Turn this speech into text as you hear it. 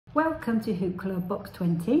Welcome to Hoop Club Box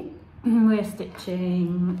 20. We're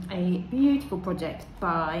stitching a beautiful project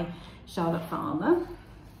by Charlotte Farmer.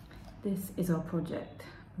 This is our project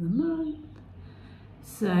for the month.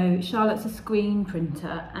 So Charlotte's a screen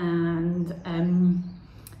printer, and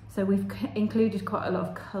so we've included quite a lot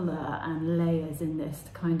of colour and layers in this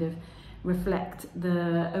to kind of reflect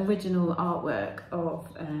the original artwork of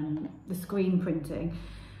the screen printing.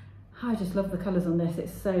 I just love the colours on this,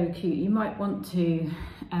 it's so cute. You might want to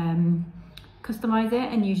customise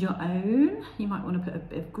it and use your own. You might want to put a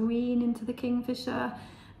bit of green into the kingfisher,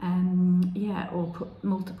 yeah, or put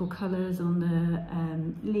multiple colours on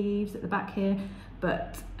the leaves at the back here.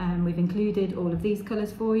 But we've included all of these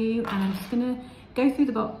colours for you, and I'm just going to go through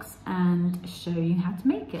the box and show you how to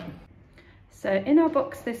make it. So in our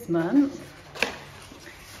box this month,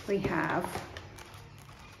 we have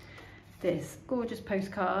this gorgeous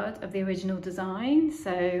postcard of the original design.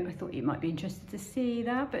 So I thought you might be interested to see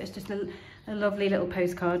that, but it's just a lovely little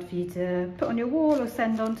postcard for you to put on your wall or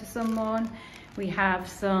send on to someone. We have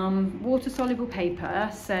some water-soluble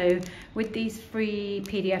paper. So with these free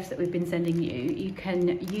PDFs that we've been sending you, you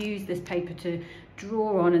can use this paper to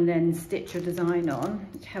draw on and then stitch your design on,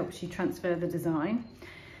 which helps you transfer the design.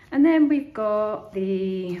 And then we've got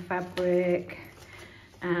the fabric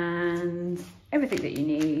and everything that you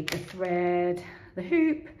need, the thread, the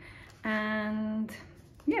hoop, and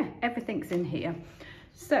yeah, everything's in here.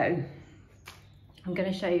 So I'm going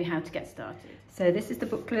to show you how to get started. So this is the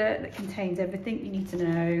booklet that contains everything you need to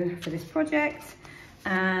know for this project,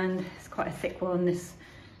 and it's quite a thick one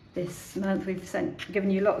this month. We've given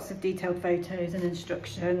you lots of detailed photos and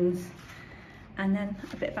instructions, and then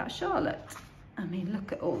a bit about Charlotte. I mean,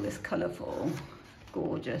 look at all this colourful,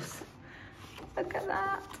 gorgeous. Look at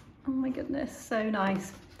that. Oh my goodness, so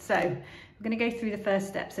nice. So we're going to go through the first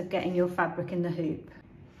steps of getting your fabric in the hoop.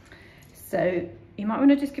 So you might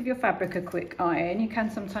want to just give your fabric a quick iron. You can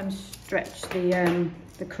sometimes stretch the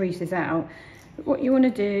creases out. But what you want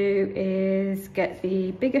to do is get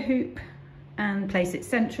the bigger hoop and place it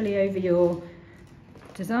centrally over your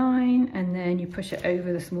design, and then you push it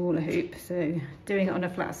over the smaller hoop. So doing it on a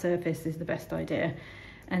flat surface is the best idea.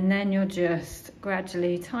 And then you're just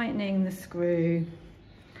gradually tightening the screw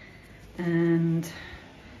and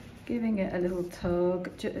giving it a little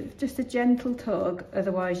tug, just a gentle tug,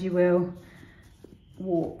 otherwise you will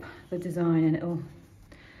warp the design and it'll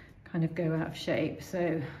kind of go out of shape.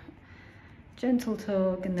 So gentle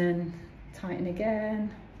tug and then tighten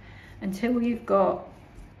again until you've got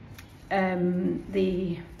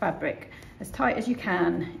the fabric as tight as you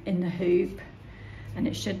can in the hoop, and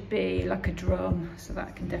it should be like a drum, so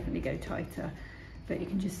that can definitely go tighter. But you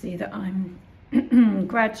can just see that I'm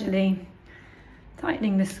gradually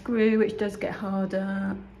tightening the screw, which does get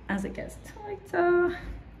harder as it gets tighter,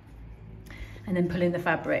 and then pulling the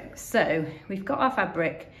fabric. So we've got our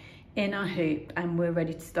fabric in our hoop and we're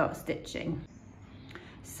ready to start stitching.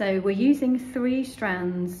 So we're using 3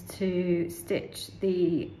 strands to stitch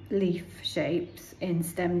the leaf shapes in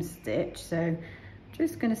stem stitch. So I'm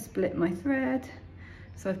just going to split my thread.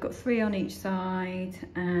 So I've got 3 on each side,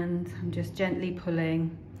 and I'm just gently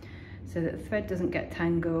pulling so that the thread doesn't get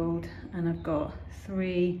tangled, and I've got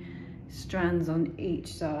 3 strands on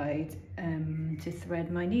each side to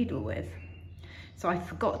thread my needle with. So I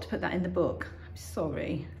forgot to put that in the book, I'm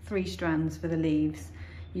sorry. 3 strands for the leaves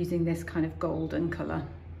using this kind of golden colour.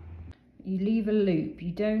 You leave a loop,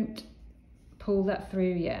 you don't pull that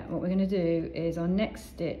through yet. What we're going to do is our next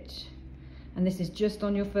stitch, and this is just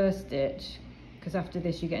on your first stitch, because after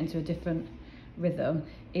this you get into a different rhythm,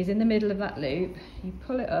 is in the middle of that loop. You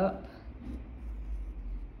pull it up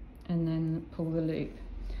and then pull the loop.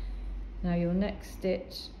 Now your next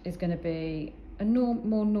stitch is going to be a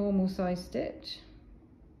more normal size stitch,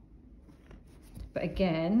 but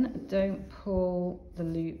again, don't pull the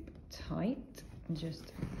loop tight, and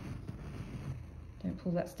just don't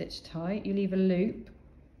pull that stitch tight. You leave a loop,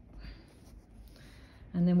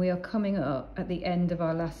 and then we are coming up at the end of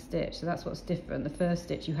our last stitch. So that's what's different. The first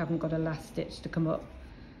stitch, you haven't got a last stitch to come up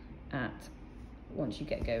at. Once you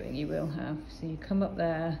get going, you will have. So you come up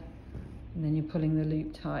there, and then you're pulling the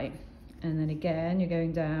loop tight, and then again you're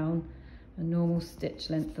going down a normal stitch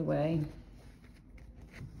length away,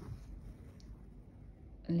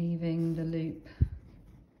 leaving the loop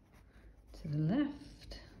to the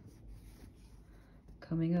left,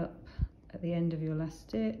 coming up at the end of your last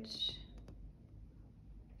stitch.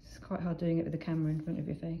 It's quite hard doing it with the camera in front of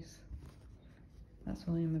your face. That's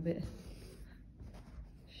why I'm a bit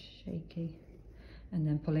shaky. And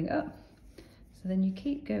then pulling up. So then you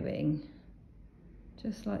keep going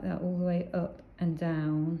just like that all the way up and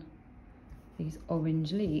down these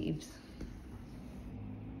orange leaves.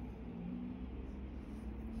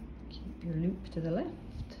 your loop to the left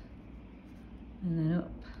and then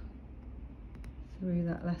up through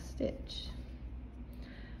that last stitch.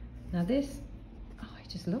 Now this, oh, I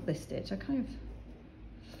just love this stitch. I kind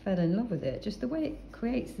of fell in love with it. Just the way it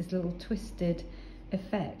creates this little twisted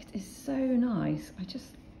effect is so nice. I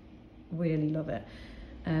just really love it.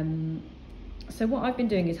 So what I've been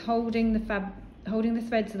doing is holding the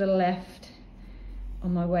thread to the left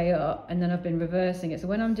on my way up, and then I've been reversing it. So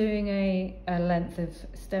when I'm doing a length of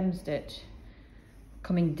stem stitch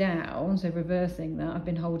coming down, so reversing that, I've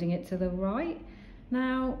been holding it to the right.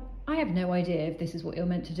 Now, I have no idea if this is what you're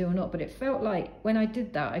meant to do or not, but it felt like when I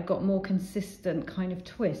did that, I got more consistent kind of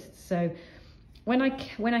twists. So when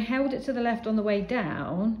I held it to the left on the way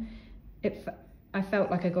down, I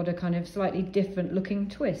felt like I got a kind of slightly different looking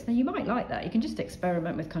twist. Now you might like that, you can just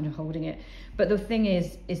experiment with kind of holding it. But the thing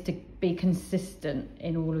is to be consistent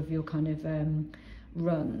in all of your kind of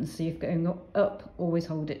runs. So if you're going up, always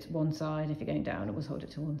hold it to one side. If you're going down, always hold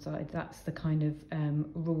it to one side. That's the kind of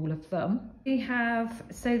rule of thumb. We have,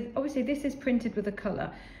 so obviously this is printed with a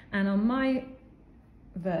colour, and on my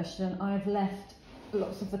version I've left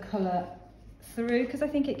lots of the colour through because I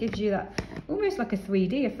think it gives you that almost like a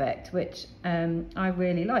 3D effect, which I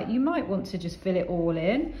really like. You might want to just fill it all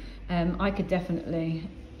in. I could definitely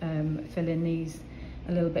fill in these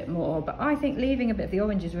a little bit more, but I think leaving a bit of the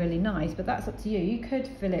orange is really nice, but that's up to you. You could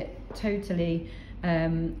fill it totally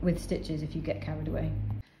with stitches if you get carried away.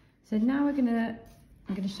 So now I'm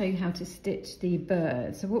gonna show you how to stitch the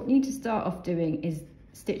bird. So what you need to start off doing is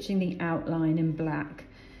stitching the outline in black.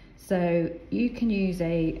 So you can use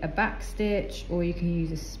a back stitch, or you can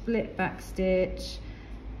use a split back stitch,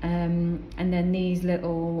 and then these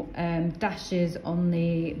little dashes on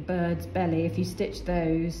the bird's belly, if you stitch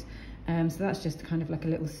those, so that's just kind of like a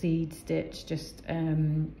little seed stitch, just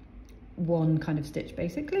one kind of stitch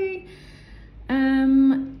basically.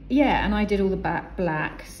 Yeah, and I did all the back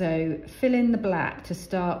black, so fill in the black to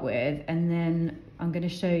start with, and then I'm going to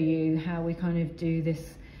show you how we kind of do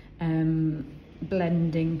this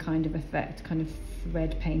blending kind of effect, kind of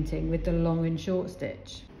thread painting with the long and short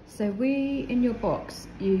stitch. So in your box,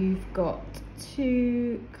 you've got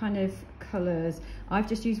two kind of colours. I've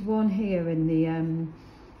just used one here in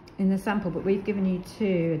the sample, but we've given you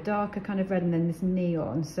two, a darker kind of red and then this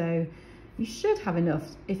neon. So you should have enough.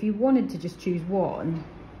 If you wanted to just choose one,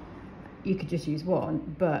 you could just use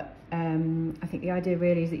one, but I think the idea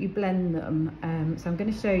really is that you blend them. So I'm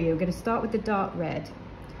going to show you. I'm going to start with the dark red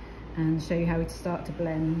and show you how to start to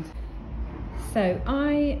blend. So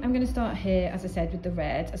I am going to start here, as I said, with the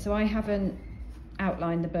red. So I haven't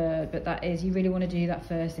outlined the bird, but that is, you really want to do that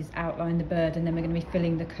first, is outline the bird, and then we're going to be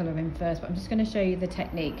filling the colour in first. But I'm just going to show you the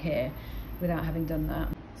technique here without having done that.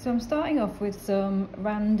 So I'm starting off with some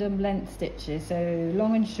random length stitches, so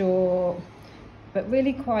long and short, but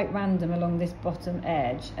really quite random along this bottom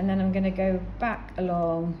edge. And then I'm going to go back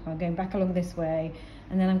along, I'm going back along this way,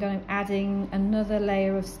 and then I'm going adding another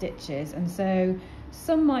layer of stitches. And so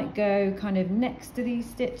some might go kind of next to these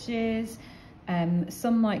stitches,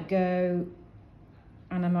 some might go,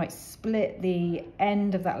 and I might split the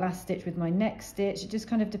end of that last stitch with my next stitch. It just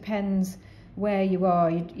kind of depends where you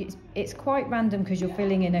are. It's quite random because you're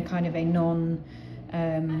filling in a kind of a non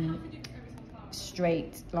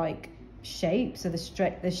straight like shape, so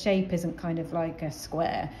the shape isn't kind of like a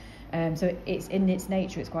square, so it's in its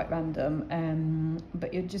nature, it's quite random,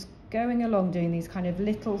 but you're just going along doing these kind of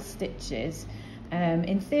little stitches.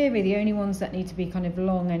 In theory, the only ones that need to be kind of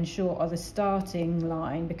long and short are the starting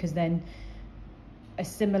line, because then a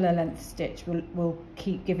similar length stitch will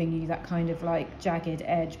keep giving you that kind of like jagged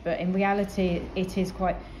edge, but in reality it is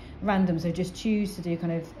quite random. So just choose to do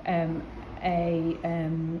kind of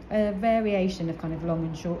a variation of kind of long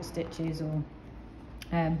and short stitches, or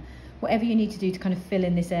whatever you need to do to kind of fill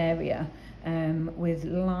in this area with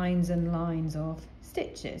lines and lines of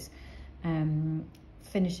stitches,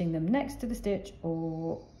 finishing them next to the stitch,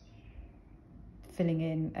 or filling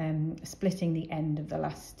in, splitting the end of the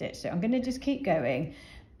last stitch. So I'm going to just keep going,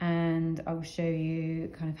 and I will show you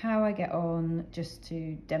kind of how I get on, just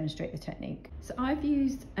to demonstrate the technique. So I've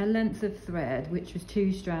used a length of thread, which was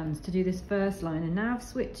 2 strands, to do this first line, and now I've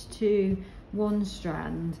switched to 1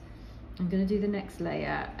 strand. I'm going to do the next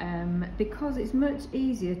layer because it's much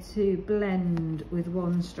easier to blend with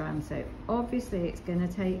 1 strand. So obviously it's going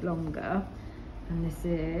to take longer, and this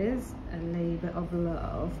is a labour of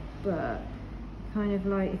love, but kind of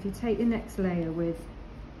like if you take the next layer with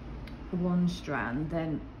 1 strand,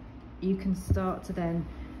 then you can start to then,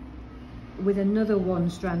 with another 1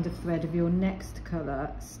 strand of thread of your next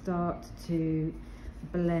colour, start to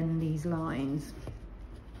blend these lines.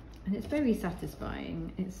 And it's very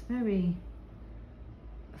satisfying, it's very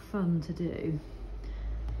fun to do.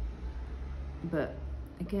 But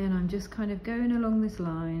again, I'm just kind of going along this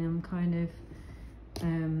line. I'm kind of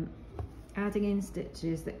adding in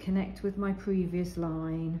stitches that connect with my previous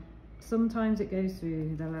line. Sometimes it goes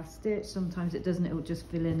through the last stitch, sometimes it doesn't. It will just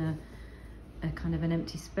fill in a kind of an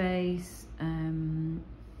empty space.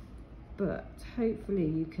 But hopefully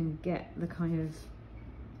you can get the kind of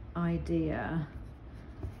idea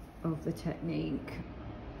of the technique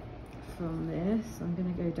from this. I'm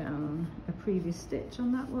going to go down a previous stitch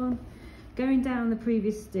on that one. Going down the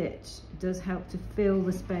previous stitch does help to fill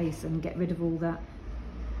the space and get rid of all that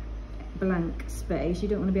blank space. You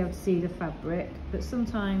don't want to be able to see the fabric, but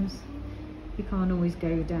sometimes you can't always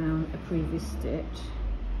go down a previous stitch,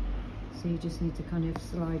 so you just need to kind of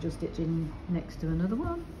slide your stitch in next to another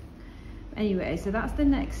one. Anyway, so that's the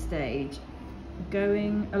next stage,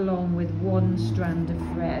 going along with one strand of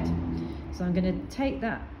thread. So I'm going to take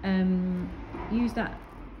that, use that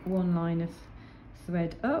one line of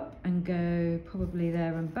thread up and go probably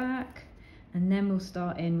there and back, and then we'll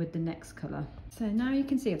start in with the next colour. So now you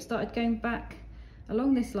can see I've started going back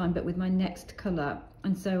along this line but with my next colour,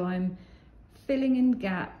 and so I'm filling in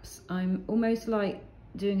gaps. I'm almost like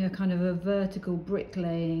doing a kind of a vertical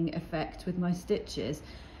bricklaying effect with my stitches.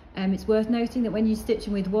 It's worth noting that when you're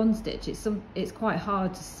stitching with one stitch, it's quite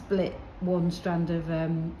hard to split one strand of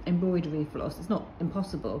embroidery floss. It's not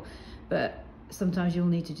impossible, but sometimes you'll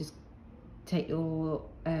need to just take your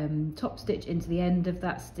top stitch into the end of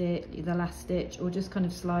that stitch, the last stitch, or just kind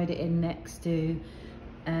of slide it in next to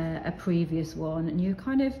a previous one, and you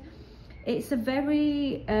kind of, it's a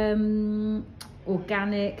very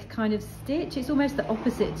organic kind of stitch. It's almost the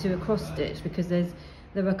opposite to a cross stitch, because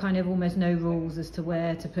there are kind of almost no rules as to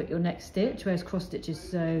where to put your next stitch, whereas cross stitch is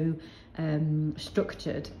so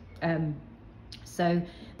structured. So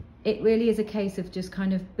it really is a case of just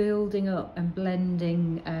kind of building up and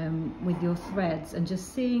blending with your threads and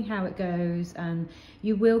just seeing how it goes, and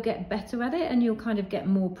you will get better at it and you'll kind of get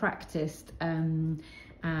more practiced,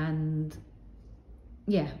 and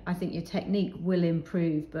yeah, I think your technique will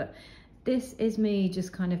improve. But this is me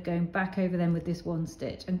just kind of going back over them with this one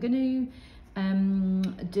stitch. I'm going to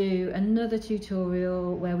do another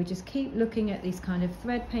tutorial where we just keep looking at this kind of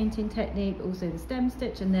thread painting technique, also the stem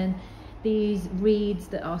stitch, and then these reeds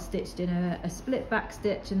that are stitched in a split back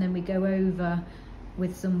stitch, and then we go over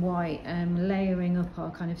with some white, layering up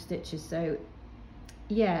our kind of stitches. So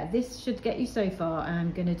yeah, this should get you so far, and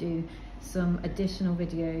I'm going to do some additional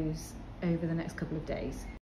videos over the next couple of days.